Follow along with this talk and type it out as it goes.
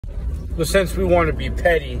the sense we want to be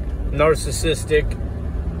petty, narcissistic,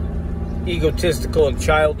 egotistical, and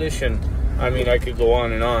childish, and I mean, I could go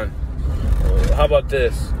on and on. How about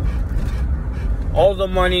this? All the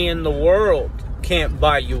money in the world can't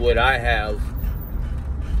buy you what I have.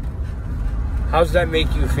 How's that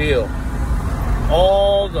make you feel?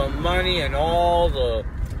 All the money and all the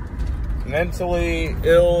mentally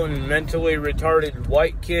ill and mentally retarded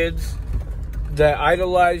white kids that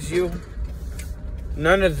idolize you,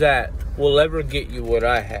 none of that will ever get you what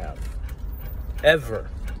I have. Ever.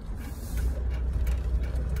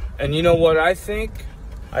 And you know what I think?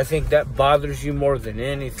 I think that bothers you more than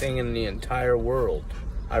anything in the entire world.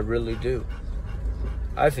 I really do.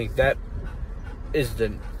 I think that is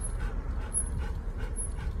the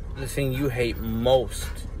thing you hate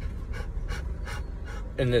most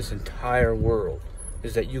in this entire world,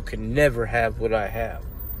 is that you can never have what I have.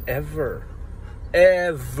 Ever.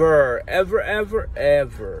 Ever. Ever, ever,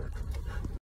 ever.